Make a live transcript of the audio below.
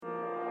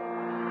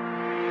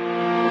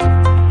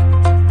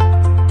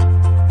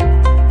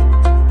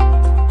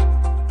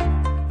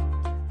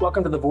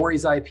Welcome to the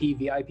Vorys IP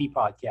VIP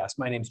podcast.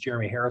 My name is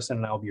Jeremy Harrison,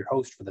 and I'll be your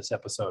host for this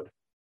episode.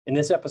 In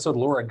this episode,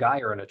 Laura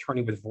Geyer, an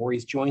attorney with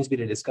Vorys, joins me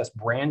to discuss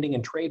branding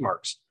and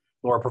trademarks.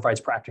 Laura provides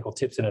practical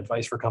tips and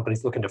advice for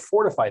companies looking to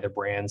fortify their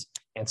brands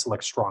and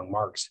select strong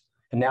marks.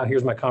 And now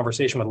here's my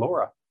conversation with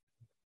Laura.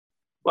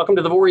 Welcome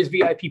to the Vorys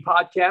VIP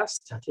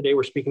podcast. Today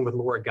we're speaking with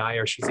Laura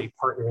Geyer. She's a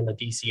partner in the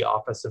DC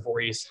office of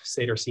Vorys,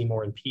 Sater,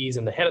 Seymour & Pease,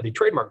 and the head of the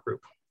trademark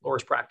group.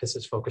 Laura's practice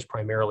is focused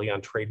primarily on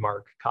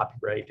trademark,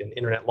 copyright, and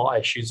internet law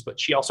issues, but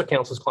she also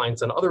counsels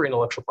clients on other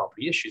intellectual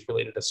property issues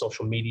related to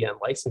social media and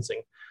licensing.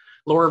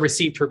 Laura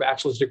received her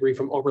bachelor's degree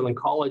from Oberlin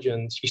College,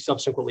 and she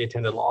subsequently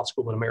attended law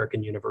school at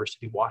American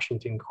University,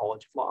 Washington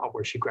College of Law,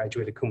 where she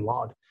graduated cum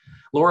laude.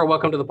 Laura,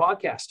 welcome to the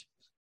podcast.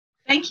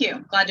 Thank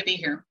you. Glad to be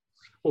here.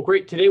 Well,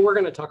 great. Today, we're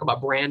going to talk about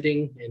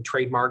branding and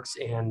trademarks,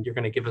 and you're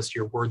going to give us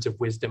your words of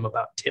wisdom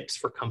about tips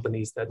for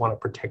companies that want to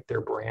protect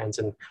their brands.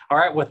 And all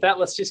right, with that,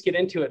 let's just get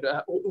into it.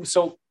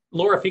 So,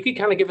 Laura, if you could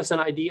kind of give us an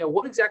idea,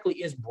 what exactly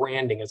is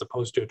branding as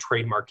opposed to a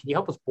trademark? Can you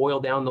help us boil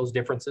down those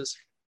differences?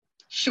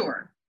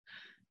 Sure.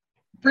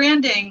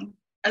 Branding,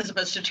 as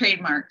opposed to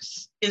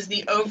trademarks, is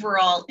the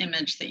overall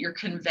image that you're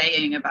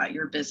conveying about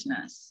your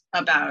business,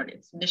 about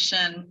its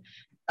mission,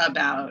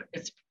 about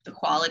the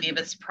quality of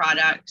its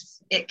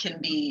products. It can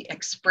be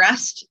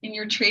expressed in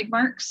your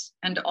trademarks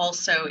and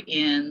also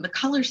in the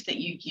colors that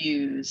you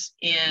use,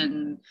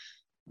 in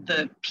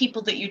the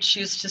people that you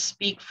choose to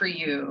speak for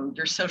you,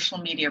 your social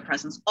media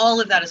presence.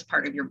 All of that is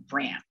part of your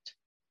brand.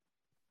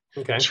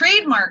 Okay.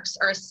 Trademarks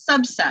are a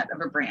subset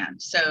of a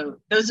brand. So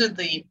those are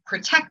the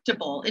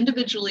protectable,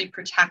 individually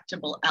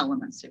protectable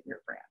elements of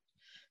your brand.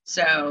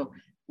 So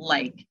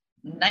like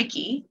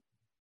Nike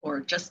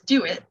or Just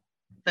Do It,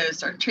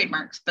 those are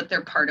trademarks, but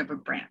they're part of a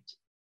brand.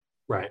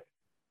 Right.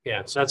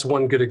 Yeah. So that's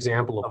one good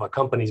example of a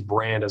company's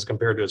brand as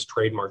compared to its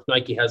trademark.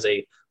 Nike has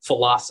a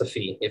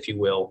philosophy, if you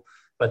will,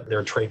 but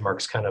their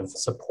trademarks kind of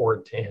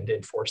support and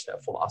enforce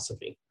that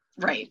philosophy.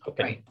 Right.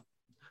 Okay. Right.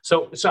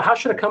 So how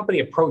should a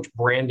company approach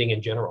branding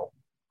in general?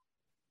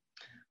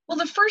 Well,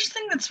 the first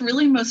thing that's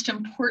really most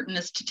important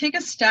is to take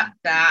a step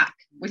back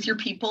with your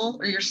people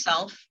or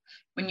yourself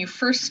when you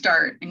first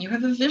start and you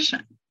have a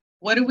vision.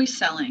 What are we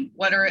selling?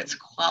 What are its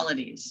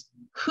qualities?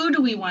 Who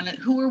do we want it?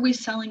 Who are we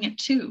selling it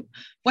to?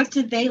 What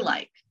did they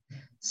like?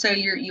 So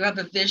you have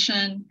a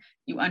vision,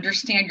 you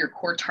understand your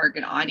core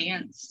target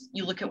audience,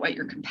 you look at what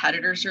your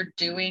competitors are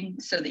doing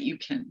so that you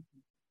can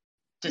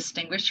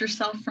distinguish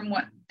yourself from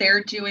what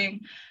they're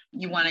doing.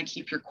 You want to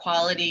keep your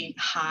quality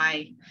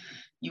high.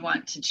 You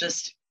want to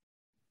just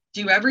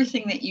do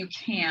everything that you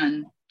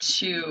can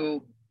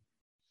to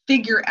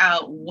figure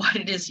out what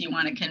it is you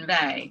want to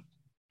convey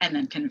and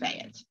then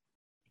convey it.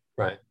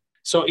 Right.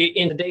 So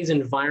in today's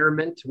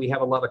environment, we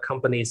have a lot of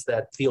companies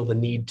that feel the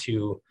need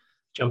to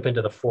jump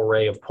into the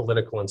foray of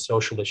political and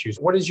social issues.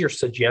 What is your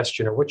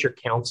suggestion or what's your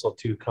counsel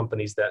to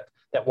companies that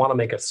want to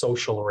make a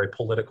social or a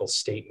political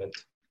statement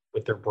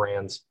with their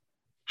brands?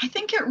 I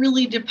think it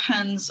really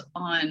depends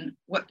on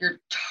what your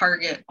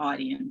target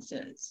audience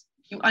is.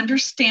 If you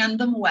understand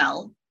them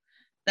well,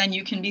 then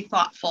you can be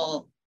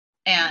thoughtful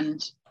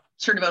and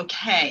sort of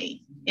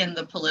okay in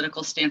the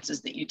political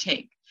stances that you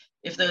take,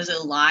 if those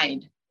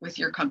align with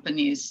your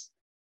company's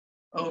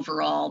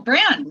overall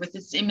brand, with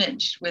its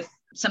image, with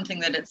something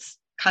that its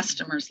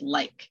customers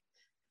like.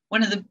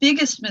 One of the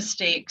biggest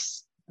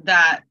mistakes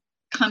that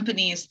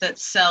companies that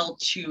sell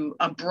to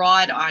a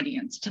broad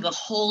audience, to the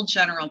whole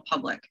general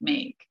public,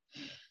 make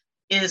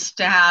is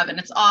to have, and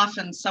it's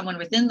often someone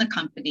within the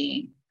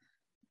company,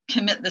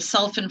 commit the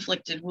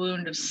self-inflicted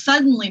wound of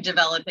suddenly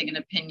developing an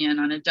opinion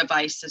on a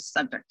divisive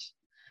subject.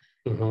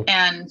 Mm-hmm.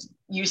 And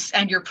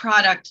your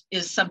product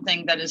is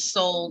something that is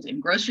sold in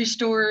grocery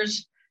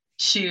stores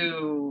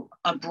to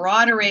a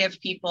broad array of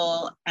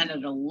people and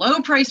at a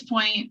low price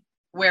point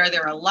where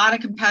there are a lot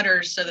of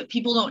competitors so that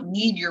people don't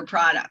need your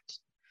product.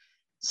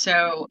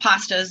 So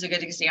pasta is a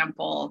good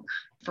example.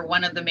 For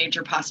one of the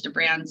major pasta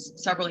brands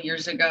several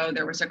years ago,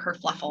 there was a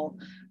kerfluffle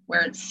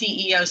where its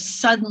CEO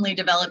suddenly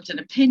developed an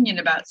opinion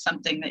about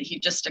something that he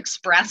just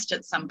expressed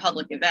at some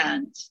public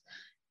event.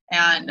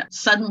 And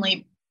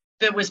suddenly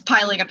it was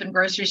piling up in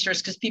grocery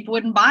stores because people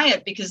wouldn't buy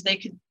it because they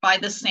could buy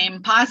the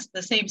same pasta,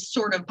 the same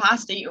sort of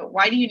pasta.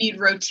 Why do you need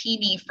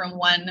rotini from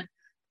one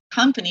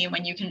company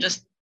when you can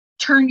just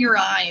turn your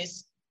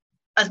eyes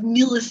a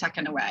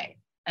millisecond away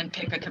and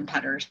pick a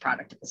competitor's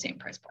product at the same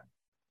price point?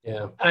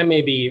 Yeah, I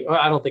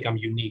don't think I'm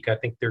unique. I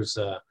think there's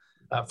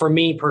for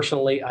me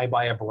personally, I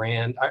buy a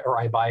brand or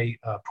I buy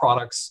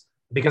products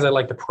because I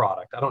like the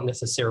product. I don't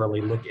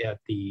necessarily look at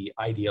the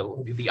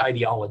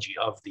ideology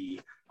of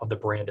the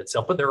brand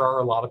itself. But there are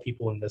a lot of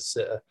people in this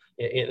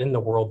in the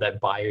world that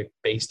buy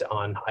based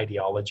on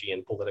ideology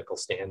and political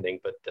standing.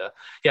 But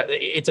yeah,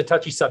 it's a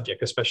touchy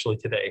subject, especially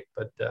today.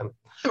 But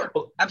sure,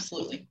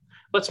 absolutely.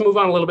 Let's move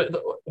on a little bit.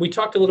 We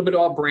talked a little bit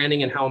about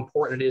branding and how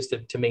important it is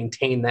to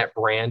maintain that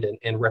brand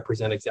and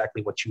represent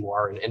exactly what you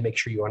are and make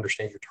sure you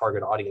understand your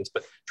target audience.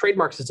 But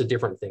trademarks is a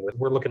different thing.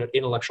 We're looking at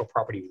intellectual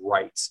property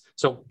rights.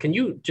 So can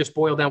you just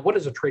boil down, what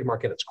is a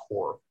trademark at its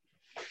core?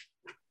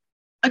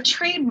 A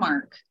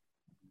trademark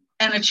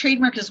And a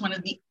trademark is one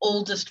of the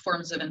oldest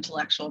forms of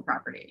intellectual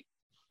property,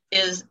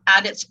 is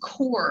at its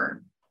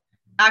core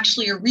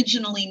actually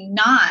originally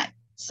not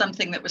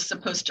something that was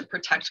supposed to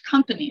protect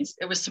companies.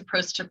 It was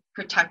supposed to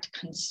protect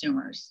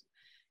consumers.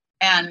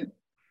 And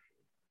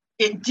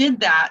it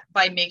did that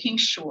by making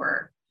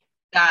sure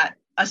that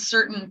a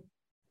certain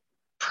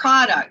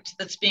product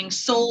that's being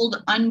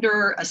sold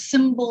under a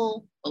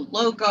symbol, a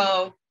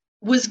logo,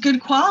 was good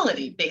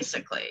quality,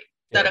 basically.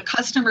 Yeah. That a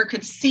customer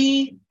could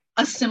see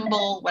a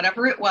symbol,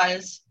 whatever it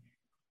was,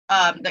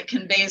 that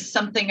conveys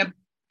something,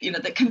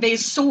 that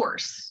conveys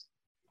source,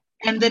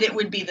 and that it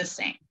would be the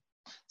same.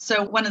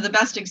 So one of the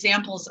best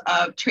examples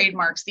of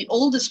trademarks, the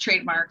oldest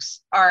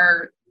trademarks,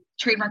 are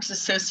trademarks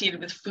associated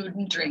with food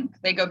and drink.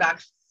 They go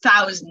back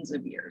thousands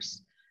of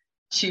years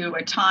to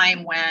a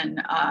time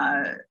when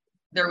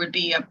there would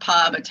be a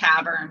pub, a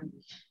tavern,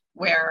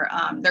 where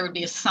there would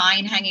be a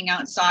sign hanging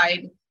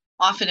outside.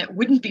 Often it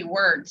wouldn't be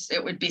words,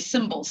 it would be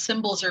symbols.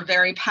 Symbols are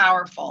very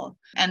powerful.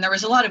 And there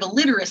was a lot of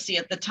illiteracy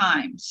at the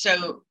time.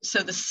 So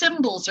the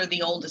symbols are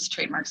the oldest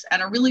trademarks.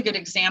 And a really good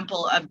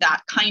example of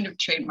that kind of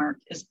trademark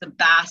is the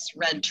Bass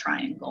Red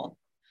Triangle,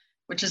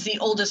 which is the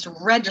oldest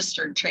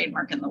registered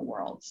trademark in the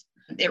world.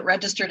 It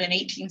registered in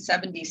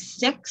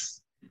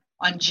 1876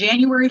 on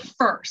January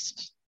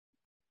 1st,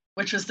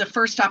 which was the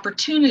first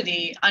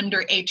opportunity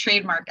under a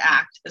Trademark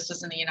Act, this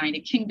was in the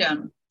United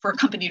Kingdom, for a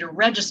company to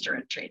register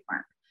a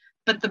trademark.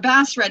 But the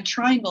Bass Red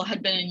Triangle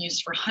had been in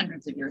use for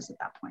hundreds of years at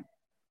that point.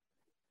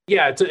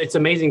 Yeah, it's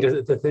amazing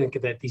to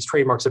think that these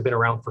trademarks have been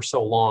around for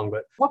so long. But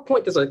at what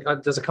point does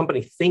a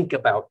company think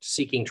about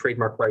seeking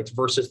trademark rights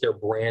versus their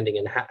branding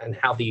and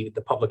how the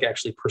public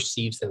actually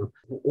perceives them?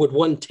 Would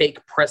one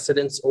take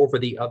precedence over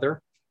the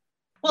other?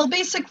 Well,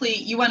 basically,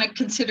 you want to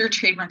consider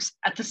trademarks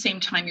at the same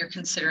time you're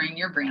considering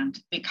your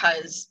brand,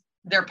 because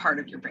they're part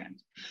of your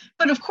brand.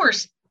 But of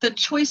course, the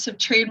choice of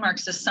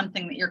trademarks is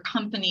something that your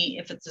company,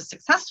 if it's a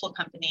successful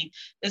company,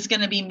 is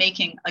going to be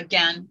making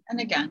again and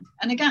again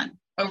and again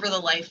over the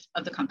life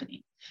of the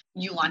company.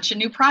 You launch a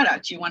new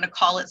product, you want to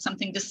call it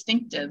something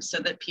distinctive so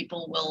that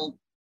people will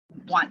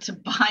want to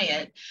buy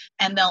it,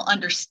 and they'll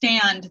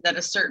understand that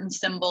a certain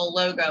symbol,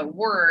 logo,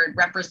 word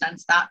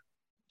represents that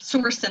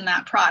source in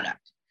that product.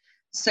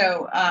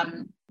 So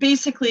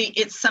basically,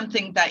 it's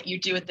something that you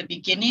do at the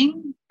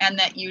beginning and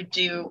that you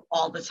do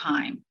all the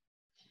time.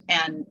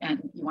 And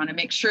you want to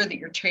make sure that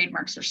your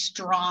trademarks are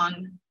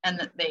strong and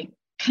that they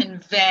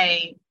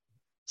convey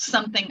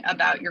something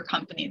about your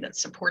company that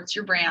supports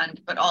your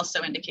brand, but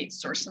also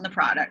indicates source in the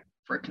product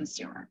for a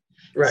consumer.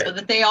 Right. So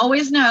that they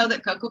always know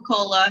that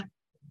Coca-Cola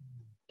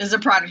is a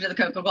product of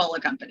the Coca-Cola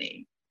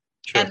company.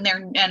 Sure. And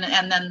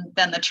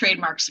then the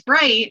trademark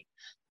Sprite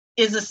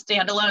is a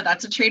standalone.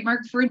 That's a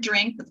trademark for a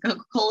drink that the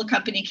Coca-Cola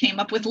company came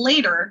up with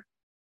later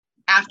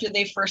after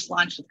they first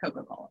launched with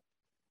Coca-Cola.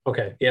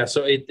 Okay. Yeah.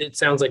 So it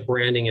sounds like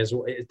branding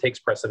it takes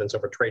precedence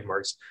over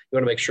trademarks. You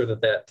want to make sure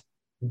that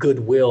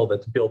goodwill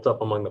that's built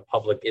up among the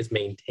public is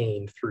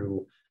maintained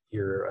through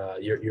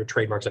your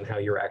trademarks and how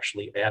you're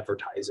actually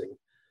advertising.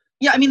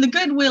 Yeah. I mean, the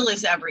goodwill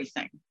is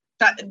everything.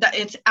 That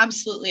it's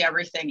absolutely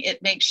everything.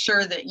 It makes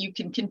sure that you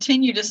can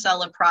continue to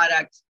sell a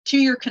product to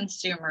your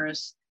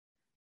consumers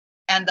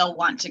and they'll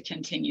want to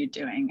continue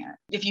doing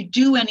it. If you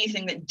do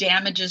anything that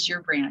damages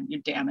your brand,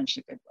 you damage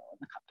the goodwill in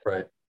the company.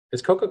 Right.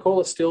 Is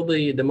Coca-Cola still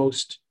the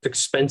most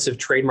expensive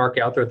trademark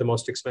out there, the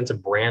most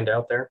expensive brand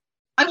out there?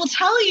 I will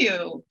tell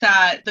you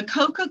that the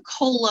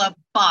Coca-Cola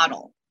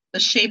bottle,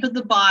 the shape of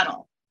the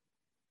bottle,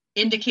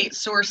 indicates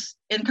source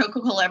in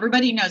Coca-Cola.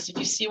 Everybody knows if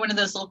you see one of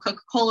those little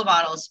Coca-Cola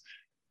bottles,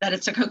 that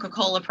it's a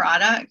Coca-Cola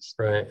product.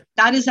 Right.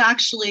 That is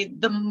actually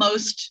the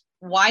most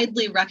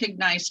widely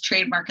recognized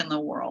trademark in the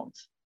world.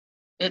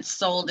 It's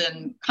sold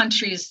in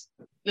countries,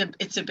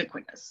 it's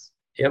ubiquitous.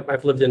 Yep,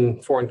 I've lived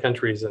in foreign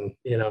countries, and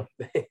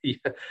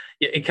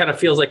it kind of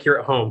feels like you're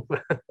at home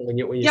when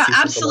you see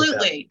absolutely,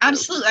 like that.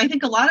 Absolutely. I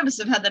think a lot of us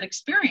have had that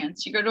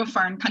experience. You go to a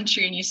foreign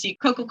country and you see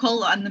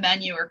Coca-Cola on the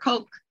menu or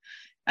Coke,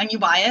 and you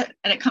buy it,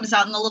 and it comes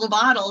out in the little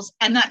bottles,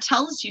 and that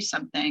tells you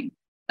something.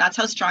 That's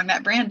how strong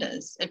that brand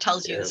is. It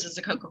tells you this is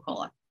a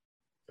Coca-Cola.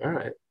 All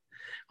right,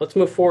 let's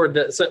move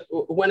forward. So,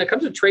 when it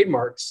comes to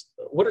trademarks,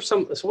 what are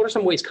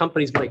some ways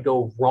companies might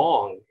go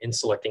wrong in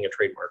selecting a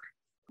trademark?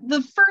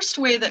 The first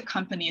way that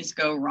companies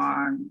go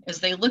wrong is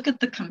they look at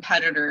the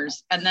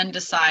competitors and then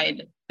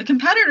decide the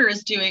competitor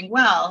is doing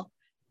well.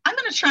 I'm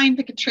going to try and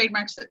pick a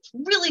trademark that's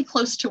really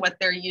close to what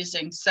they're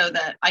using so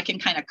that I can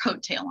kind of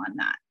coattail on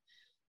that.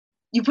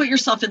 You put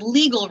yourself at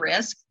legal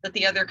risk that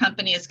the other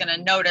company is going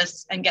to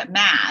notice and get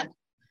mad,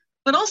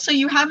 but also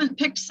you haven't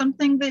picked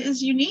something that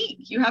is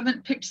unique. You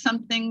haven't picked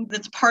something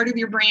that's part of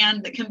your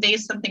brand that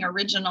conveys something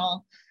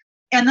original.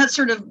 And that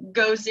sort of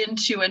goes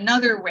into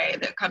another way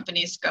that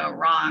companies go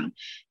wrong,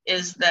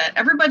 is that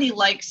everybody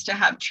likes to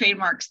have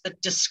trademarks that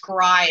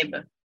describe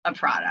a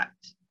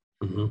product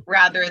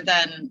rather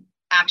than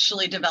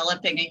actually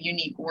developing a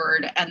unique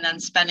word and then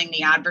spending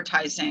the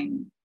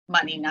advertising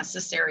money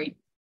necessary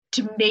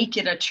to make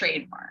it a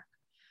trademark.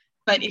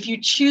 But if you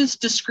choose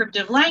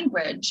descriptive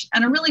language,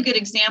 and a really good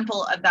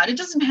example of that, it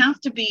doesn't have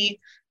to be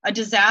a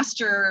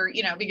disaster,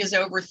 because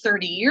over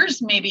 30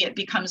 years, maybe it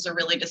becomes a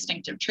really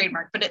distinctive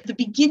trademark. But at the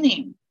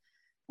beginning,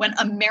 when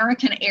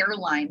American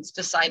Airlines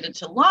decided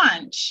to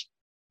launch,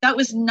 that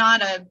was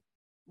not a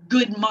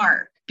good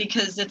mark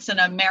because it's an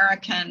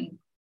American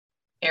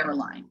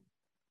airline.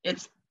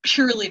 It's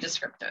purely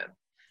descriptive.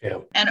 Yeah.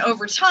 And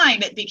over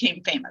time, it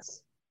became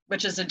famous,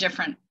 which is a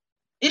different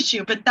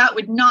issue, but that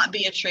would not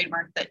be a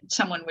trademark that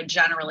someone would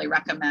generally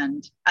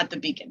recommend at the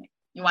beginning.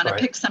 You want to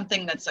pick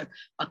something that's a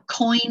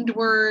coined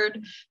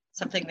word,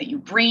 something that you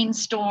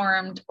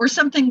brainstormed, or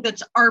something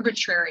that's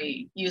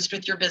arbitrary used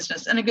with your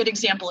business. And a good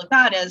example of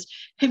that is,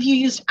 have you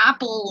used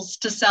apples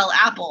to sell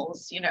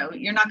apples?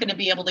 You're not going to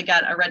be able to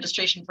get a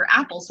registration for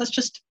apples. That's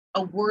just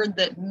a word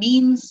that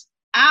means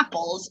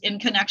apples in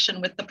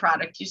connection with the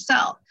product you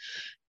sell.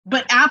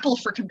 But Apple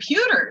for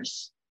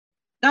computers,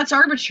 that's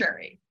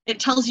arbitrary. It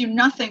tells you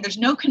nothing. There's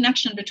no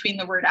connection between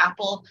the word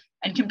Apple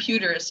and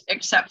computers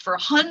except for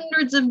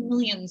hundreds of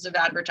millions of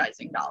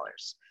advertising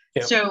dollars.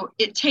 Yep. So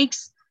it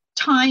takes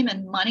time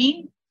and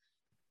money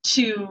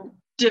to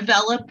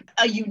develop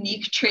a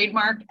unique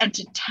trademark and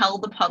to tell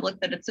the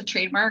public that it's a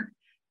trademark.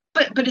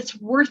 But it's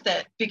worth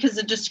it because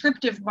a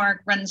descriptive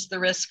mark runs the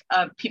risk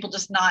of people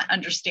just not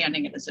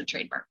understanding it as a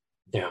trademark.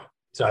 Yeah.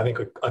 So I think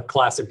a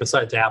classic,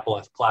 besides Apple,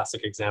 a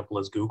classic example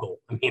is Google.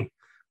 I mean,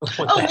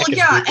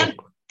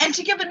 And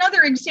to give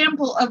another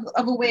example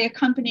of a way a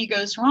company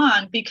goes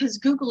wrong, because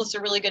Google is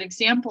a really good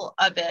example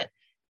of it,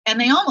 and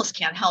they almost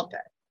can't help it.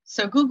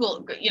 So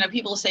Google,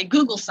 people say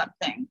Google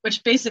something,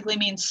 which basically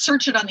means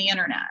search it on the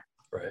internet.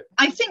 Right.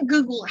 I think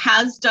Google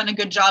has done a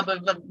good job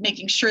of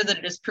making sure that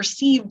it is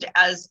perceived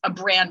as a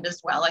brand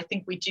as well. I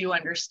think we do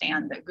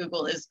understand that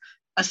Google is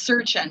a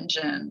search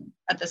engine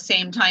at the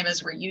same time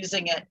as we're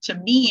using it to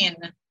mean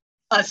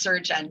a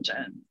search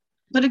engine.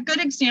 But a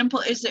good example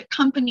is that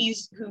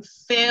companies who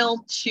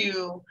fail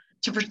to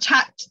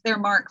protect their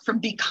mark from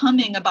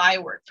becoming a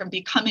byword, from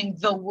becoming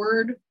the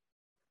word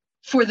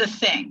for the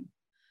thing.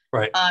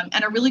 Right.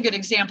 And a really good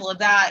example of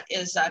that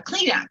is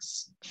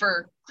Kleenex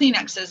for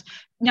Kleenexes.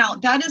 Now,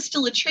 that is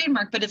still a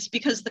trademark, but it's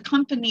because the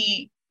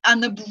company on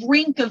the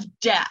brink of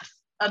death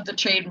of the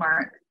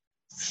trademark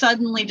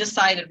suddenly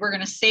decided, we're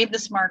going to save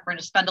this mark. We're going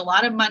to spend a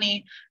lot of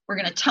money. We're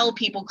going to tell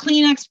people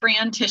Kleenex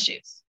brand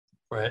tissues.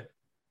 Right.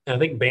 And I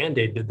think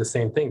Band-Aid did the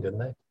same thing, didn't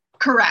they?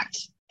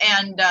 Correct.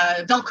 And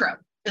Velcro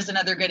is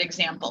another good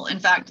example. In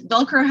fact,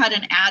 Velcro had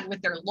an ad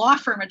with their law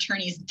firm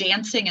attorneys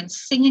dancing and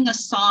singing a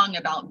song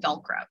about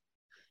Velcro.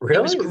 Really?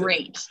 It was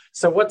great.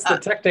 So what's the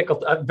technical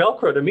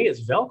Velcro? To me,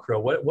 is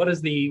Velcro. What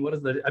is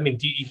the? I mean,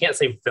 you can't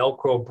say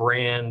Velcro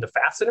brand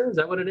fastener. Is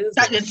that what it is?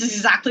 That is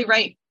exactly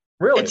right.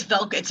 Really? It's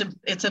Velcro.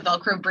 It's a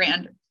Velcro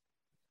brand.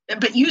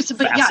 But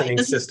fastening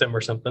system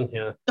or something.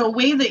 Yeah. The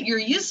way that you're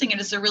using it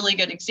is a really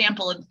good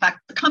example. In fact,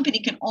 the company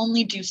can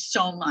only do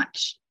so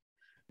much.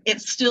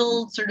 It's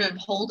still sort of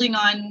holding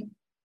on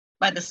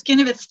by the skin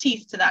of its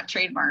teeth to that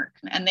trademark.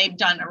 And they've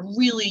done a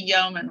really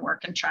yeoman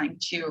work in trying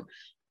to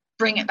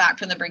bring it back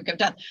from the brink of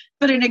death.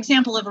 But an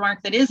example of a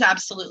mark that is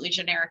absolutely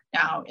generic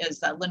now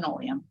is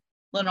linoleum.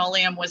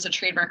 Linoleum was a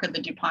trademark of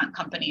the DuPont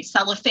company.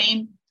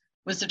 Cellophane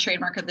was the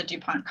trademark of the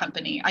DuPont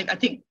company. I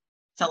think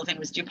cellophane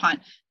was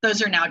DuPont.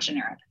 Those are now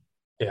generic.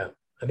 Yeah.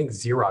 I think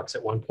Xerox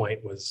at one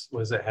point was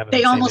having.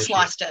 They almost issue.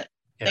 lost it.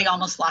 Yeah. They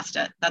almost lost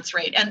it. That's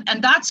right.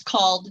 And that's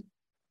called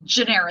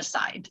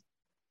genericide.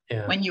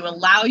 Yeah. When you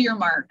allow your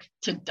mark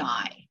to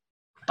die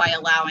by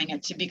allowing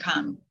it to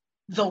become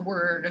the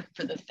word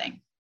for the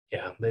thing.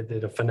 Yeah, they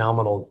did a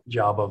phenomenal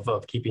job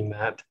of keeping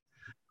that.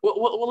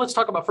 Well, let's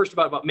talk first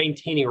about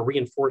maintaining or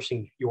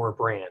reinforcing your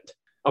brand.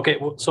 Okay,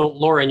 well, so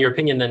Laura, in your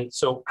opinion then,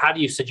 so how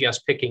do you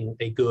suggest picking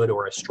a good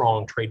or a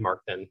strong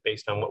trademark then,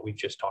 based on what we've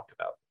just talked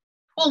about?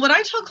 Well, what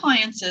I tell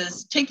clients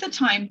is take the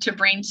time to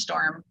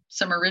brainstorm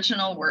some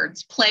original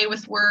words, play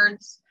with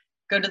words,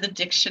 go to the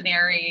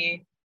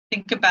dictionary,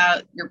 think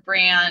about your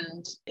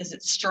brand. Is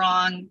it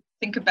strong?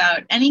 Think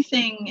about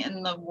anything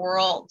in the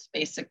world,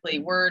 basically,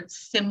 words,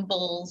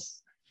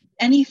 symbols,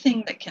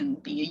 anything that can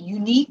be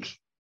unique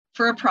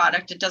for a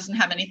product. It doesn't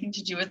have anything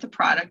to do with the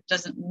product,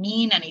 doesn't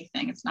mean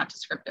anything. It's not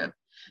descriptive.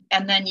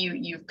 And then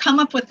you come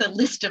up with a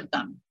list of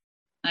them.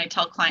 And I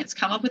tell clients,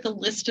 come up with a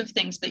list of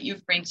things that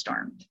you've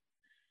brainstormed.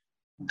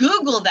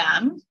 Google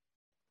them.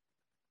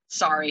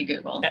 Sorry,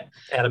 Google.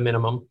 At a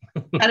minimum.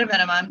 At a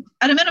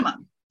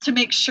minimum, to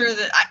make sure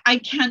that I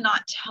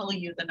cannot tell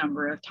you the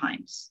number of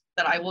times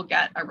that I will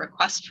get a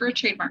request for a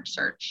trademark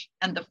search.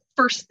 And the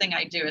first thing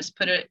I do is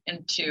put it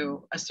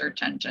into a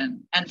search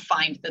engine and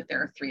find that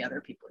there are 3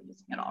 other people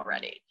using it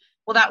already.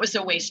 Well, that was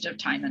a waste of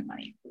time and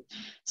money.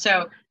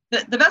 So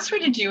the best way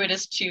to do it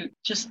is to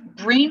just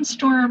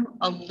brainstorm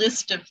a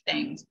list of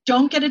things.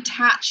 Don't get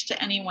attached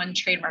to any one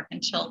trademark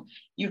until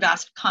you've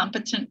asked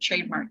competent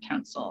trademark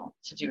counsel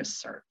to do a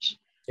search.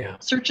 Yeah.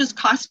 Searches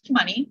cost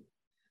money.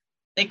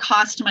 They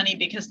cost money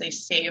because they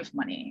save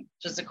money,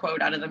 which is a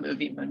quote out of the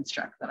movie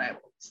Moonstruck that I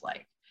always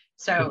like.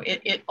 So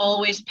it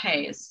always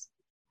pays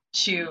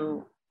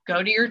to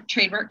go to your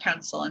trademark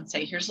counsel and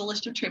say, here's a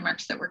list of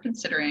trademarks that we're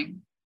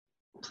considering.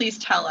 Please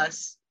tell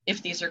us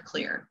if these are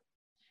clear.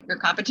 Your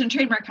Competent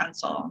Trademark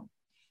Counsel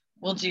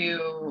will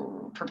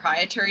do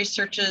proprietary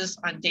searches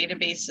on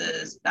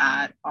databases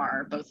that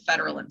are both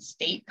federal and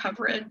state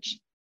coverage.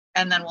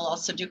 And then we'll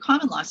also do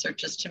common law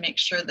searches to make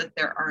sure that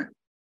there aren't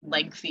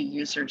lengthy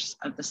users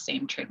of the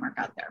same trademark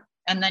out there.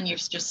 And then you've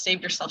just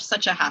saved yourself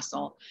such a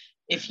hassle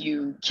if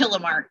you kill a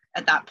mark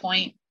at that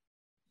point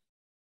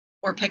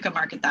or pick a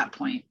mark at that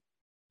point.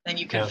 Then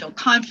you can feel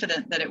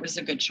confident that it was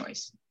a good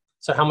choice.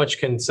 So how much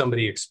can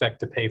somebody expect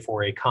to pay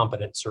for a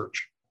competent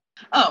search?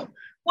 Oh,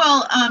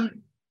 well,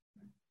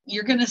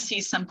 you're going to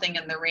see something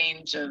in the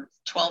range of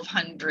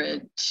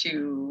 $1,200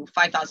 to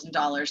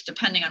 $5,000,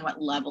 depending on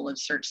what level of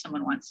search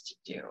someone wants to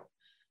do.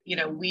 You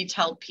know, we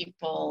tell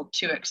people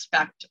to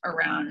expect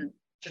around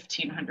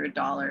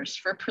 $1,500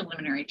 for a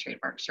preliminary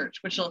trademark search,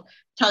 which will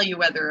tell you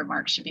whether a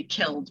mark should be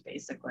killed,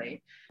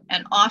 basically.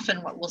 And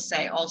often what we'll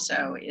say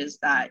also is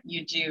that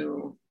you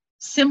do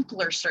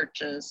simpler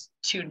searches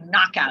to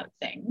knock out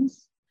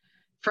things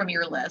from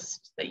your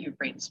list that you've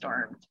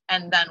brainstormed.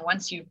 And then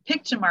once you've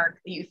picked a mark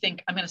that you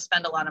think, I'm going to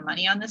spend a lot of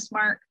money on this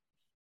mark,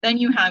 then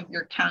you have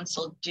your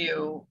counsel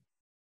do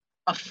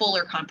a full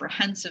or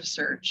comprehensive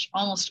search.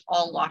 Almost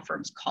all law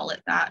firms call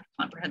it that,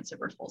 comprehensive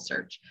or full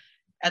search.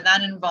 And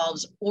that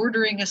involves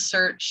ordering a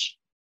search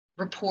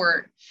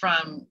report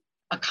from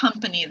a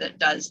company that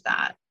does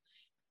that,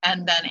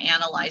 and then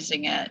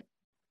analyzing it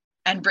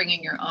and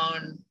bringing your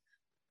own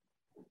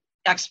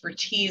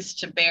expertise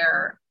to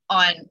bear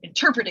on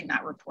interpreting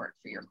that report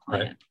for your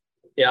client. Right.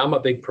 Yeah, I'm a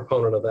big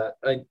proponent of that.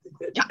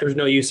 There's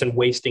no use in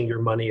wasting your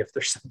money if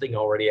there's something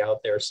already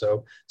out there.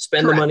 So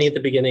spend the money at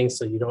the beginning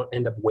so you don't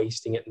end up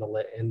wasting it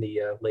in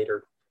the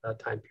later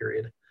time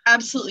period.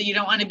 Absolutely. You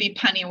don't want to be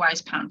penny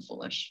wise, pound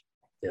foolish.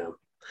 Yeah.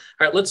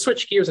 All right, let's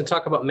switch gears and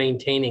talk about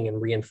maintaining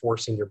and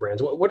reinforcing your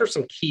brands. What are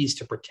some keys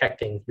to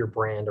protecting your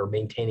brand or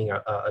maintaining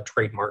a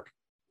trademark?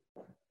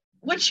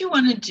 What you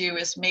want to do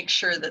is make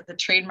sure that the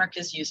trademark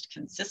is used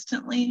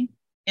consistently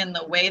in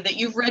the way that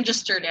you've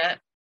registered it.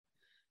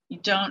 You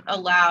don't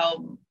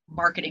allow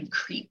marketing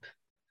creep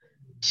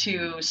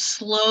to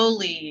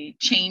slowly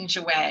change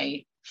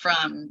away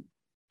from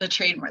the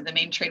trademark, the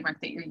main trademark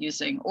that you're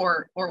using,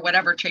 or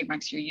whatever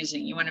trademarks you're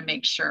using. You want to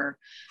make sure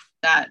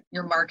that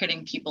your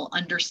marketing people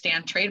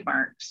understand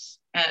trademarks.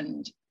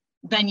 And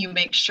then you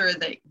make sure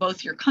that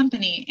both your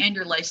company and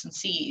your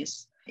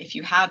licensees, if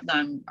you have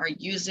them, are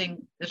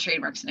using the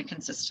trademarks in a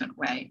consistent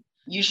way.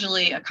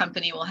 Usually a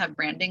company will have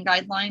branding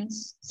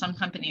guidelines. Some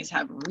companies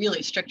have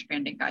really strict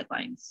branding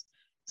guidelines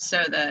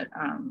so that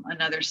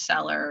another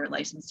seller,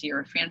 licensee,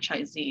 or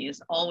franchisee is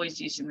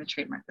always using the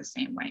trademark the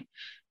same way.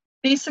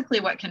 Basically,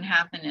 what can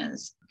happen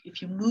is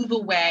if you move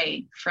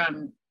away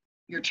from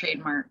your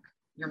trademark,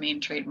 your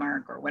main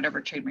trademark, or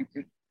whatever trademark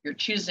you're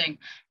choosing,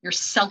 you're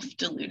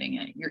self-diluting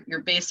it.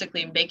 You're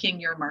basically making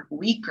your mark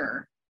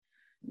weaker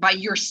by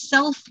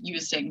yourself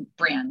using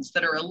brands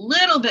that are a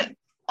little bit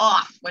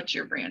off what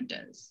your brand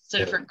is. So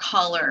different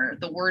color,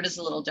 the word is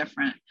a little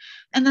different.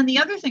 And then the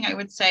other thing I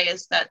would say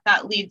is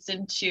that leads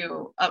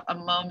into a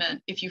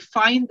moment, if you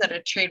find that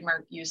a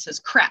trademark use has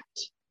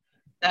crept,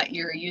 that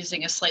you're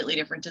using a slightly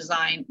different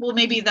design, well,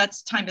 maybe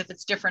that's time, if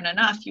it's different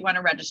enough, you want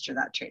to register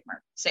that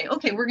trademark. Say,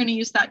 okay, we're going to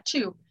use that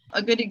too.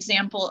 A good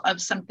example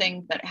of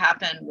something that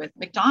happened with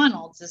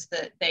McDonald's is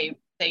that they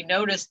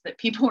noticed that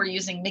people were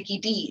using Mickey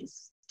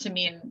D's to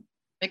mean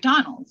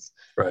McDonald's.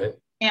 Right.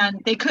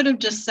 And they could have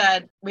just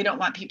said, we don't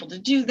want people to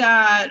do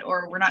that,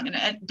 or we're not going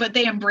to, but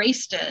they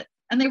embraced it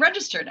and they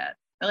registered it.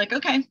 They're like,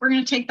 okay, we're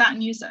going to take that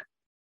and use it.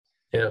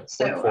 Yeah.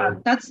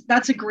 So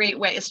that's a great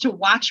way, is to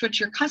watch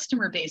what your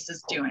customer base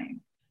is doing.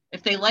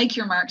 If they like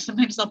your mark,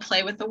 sometimes they'll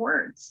play with the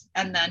words,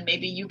 and then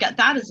maybe you get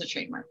that as a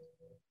trademark.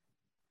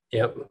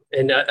 Yep.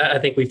 And I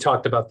think we've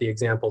talked about the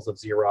examples of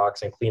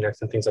Xerox and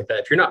Kleenex and things like that.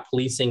 If you're not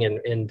policing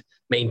and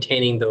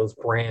maintaining those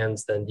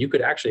brands, then you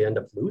could actually end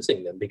up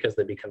losing them because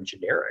they become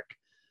generic.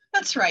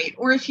 That's right.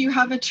 Or if you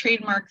have a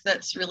trademark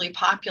that's really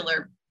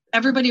popular,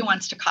 everybody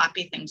wants to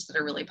copy things that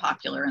are really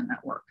popular and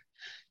that work.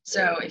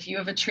 So if you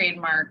have a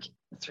trademark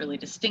that's really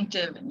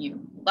distinctive and you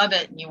love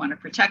it and you want to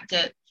protect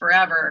it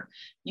forever,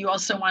 you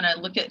also want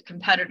to look at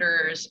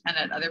competitors and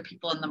at other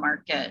people in the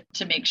market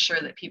to make sure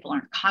that people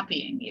aren't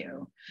copying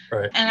you.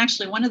 Right. And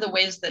actually, one of the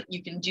ways that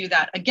you can do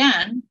that,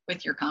 again,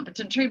 with your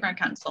Competent Trademark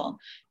Counsel,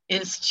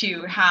 is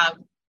to have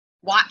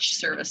watch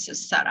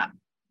services set up.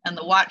 And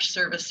the watch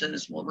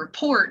services will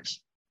report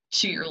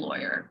to your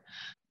lawyer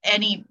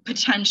any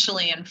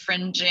potentially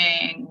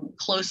infringing,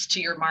 close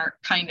to your mark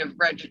kind of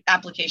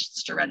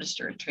applications to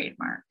register a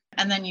trademark.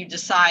 And then you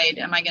decide,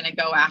 am I going to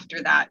go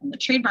after that in the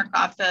trademark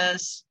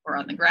office or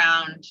on the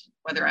ground,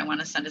 whether I want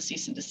to send a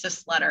cease and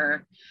desist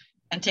letter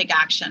and take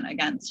action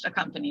against a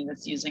company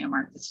that's using a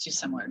mark that's too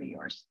similar to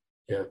yours.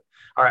 Yeah.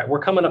 All right. We're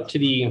coming up to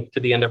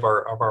the end of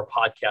our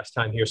podcast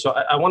time here. So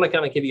I want to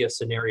kind of give you a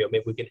scenario.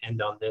 Maybe we can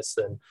end on this.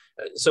 And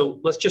so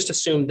let's just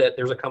assume that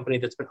there's a company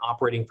that's been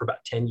operating for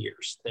about 10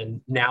 years.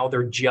 And now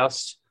they're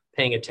just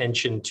paying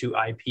attention to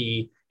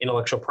IP,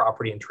 intellectual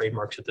property, and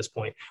trademarks at this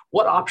point.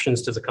 What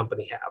options does a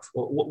company have?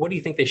 What do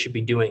you think they should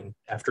be doing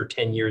after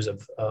 10 years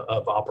of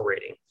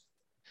operating?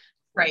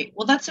 Right.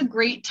 Well, that's a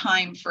great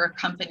time for a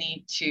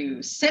company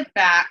to sit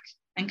back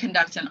and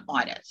conduct an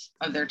audit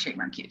of their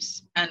trademark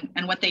use.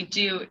 And what they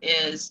do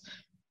is,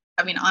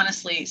 I mean,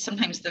 honestly,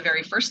 sometimes the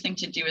very first thing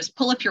to do is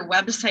pull up your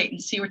website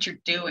and see what you're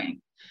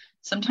doing.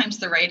 Sometimes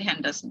the right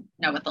hand doesn't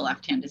know what the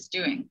left hand is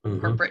doing.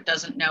 Corporate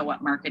doesn't know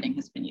what marketing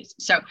has been used.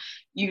 So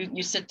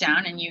you sit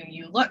down and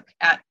you look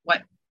at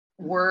what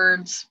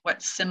words,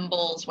 what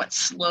symbols, what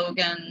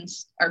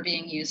slogans are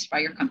being used by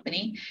your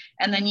company.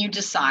 And then you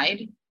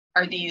decide,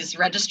 are these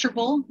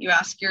registrable? You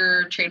ask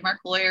your trademark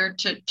lawyer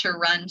to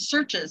run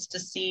searches to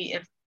see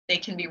if they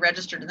can be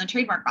registered in the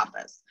trademark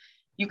office.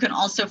 You can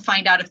also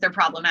find out if they're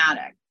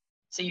problematic.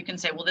 So you can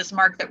say, well, this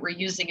mark that we're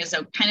using has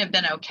kind of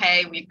been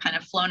okay. We've kind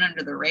of flown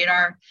under the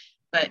radar,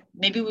 but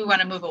maybe we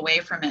want to move away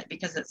from it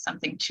because it's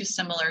something too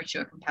similar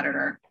to a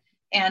competitor.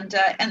 And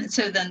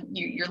so then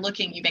you're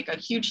looking, you make a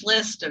huge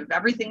list of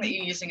everything that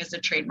you're using as a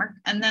trademark.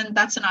 And then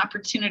that's an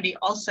opportunity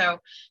also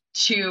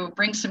to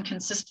bring some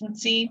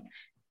consistency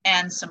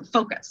and some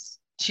focus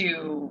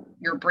to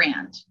your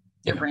brand,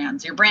 your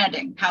brands, your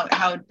branding,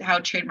 how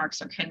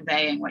trademarks are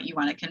conveying what you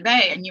want to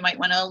convey. And you might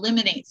want to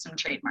eliminate some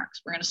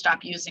trademarks. We're going to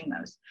stop using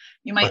those.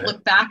 You might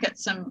look back at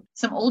some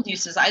old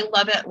uses. I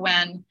love it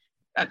when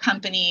a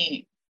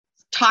company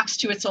talks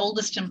to its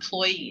oldest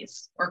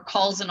employees or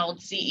calls an old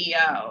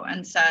CEO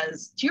and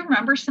says, do you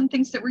remember some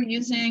things that we're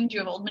using? Do you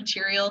have old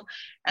material?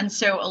 And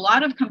so a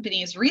lot of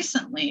companies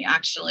recently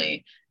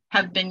actually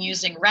have been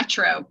using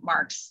retro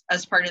marks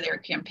as part of their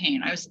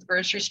campaign. I was at the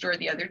grocery store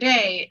the other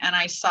day and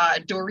I saw a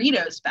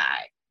Doritos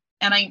bag.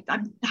 And I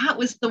that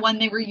was the one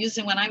they were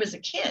using when I was a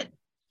kid.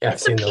 Yeah,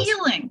 it's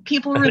appealing. Those.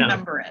 People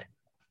remember it.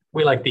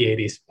 We like the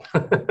 80s.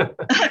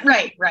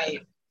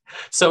 Right.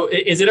 So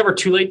is it ever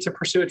too late to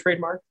pursue a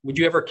trademark? Would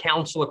you ever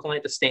counsel a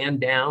client to stand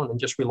down and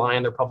just rely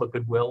on their public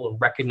goodwill and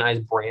recognize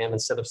brand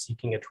instead of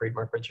seeking a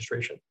trademark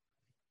registration?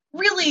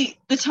 Really,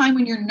 the time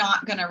when you're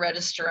not going to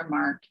register a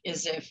mark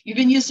is if you've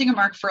been using a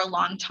mark for a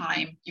long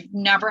time, you've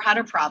never had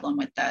a problem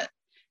with it.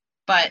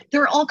 But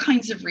there are all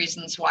kinds of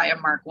reasons why a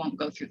mark won't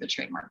go through the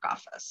trademark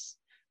office.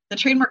 The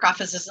trademark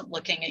office isn't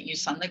looking at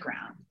use on the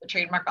ground. The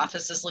trademark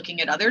office is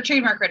looking at other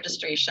trademark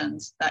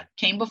registrations that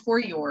came before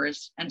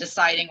yours and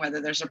deciding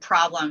whether there's a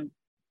problem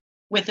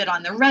with it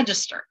on the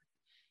register.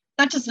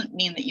 That doesn't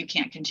mean that you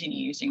can't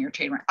continue using your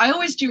trademark. I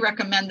always do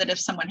recommend that if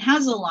someone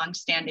has a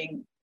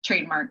long-standing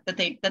trademark, that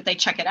they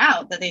check it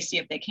out, that they see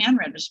if they can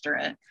register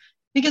it,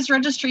 because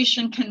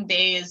registration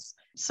conveys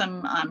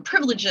some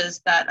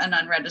privileges that an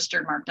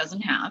unregistered mark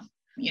doesn't have.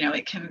 You know,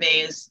 it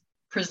conveys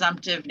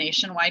presumptive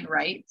nationwide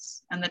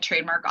rights, and the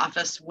trademark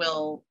office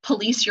will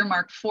police your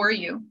mark for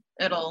you.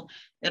 It'll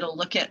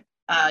look at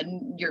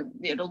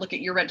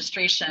your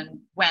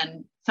registration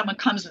when someone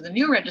comes with a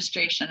new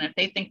registration. If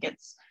they think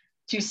it's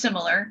too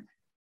similar,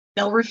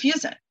 they'll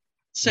refuse it.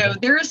 So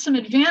there is some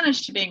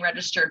advantage to being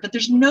registered, but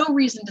there's no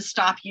reason to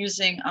stop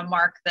using a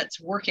mark that's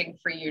working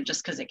for you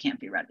just because it can't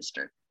be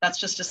registered. That's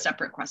just a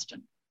separate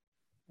question.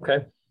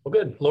 Okay. Well,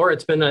 good. Laura,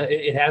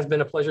 it has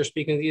been a pleasure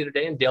speaking with you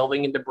today and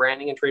delving into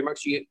branding and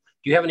trademarks. Do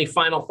you have any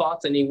final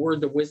thoughts, any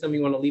words of wisdom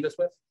you want to leave us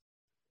with?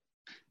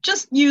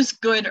 Just use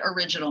good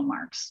original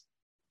marks.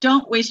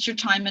 Don't waste your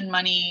time and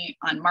money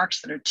on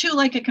marks that are too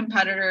like a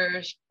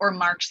competitor's or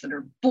marks that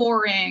are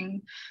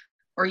boring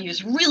or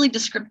use really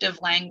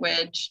descriptive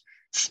language.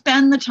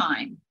 Spend the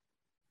time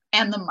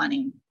and the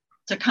money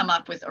to come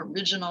up with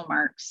original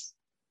marks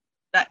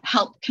that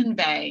help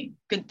convey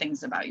good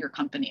things about your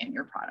company and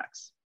your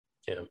products.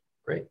 Yeah,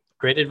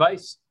 great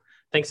advice.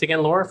 Thanks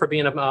again, Laura, for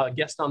being a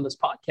guest on this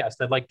podcast.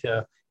 I'd like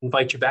to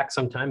invite you back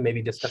sometime,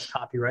 maybe discuss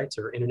copyrights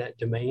or internet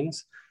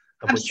domains,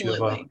 of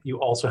Absolutely. which you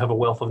also have a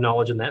wealth of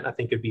knowledge in that. And I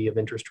think it'd be of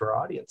interest to our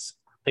audience.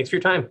 Thanks for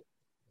your time.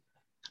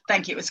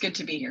 Thank you. It was good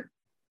to be here.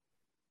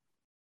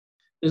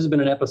 This has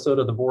been an episode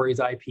of the Vorys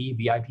IP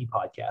VIP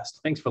podcast.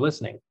 Thanks for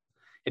listening.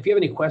 If you have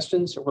any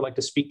questions or would like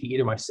to speak to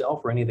either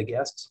myself or any of the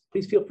guests,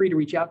 please feel free to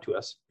reach out to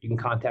us. You can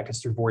contact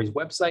us through Vorys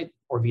website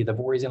or via the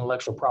Vorys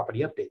Intellectual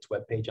Property Updates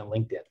webpage on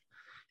LinkedIn.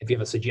 If you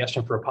have a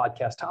suggestion for a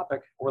podcast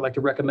topic or would like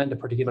to recommend a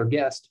particular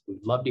guest,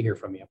 we'd love to hear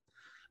from you.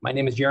 My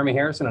name is Jeremy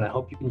Harrison, and I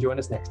hope you can join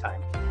us next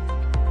time.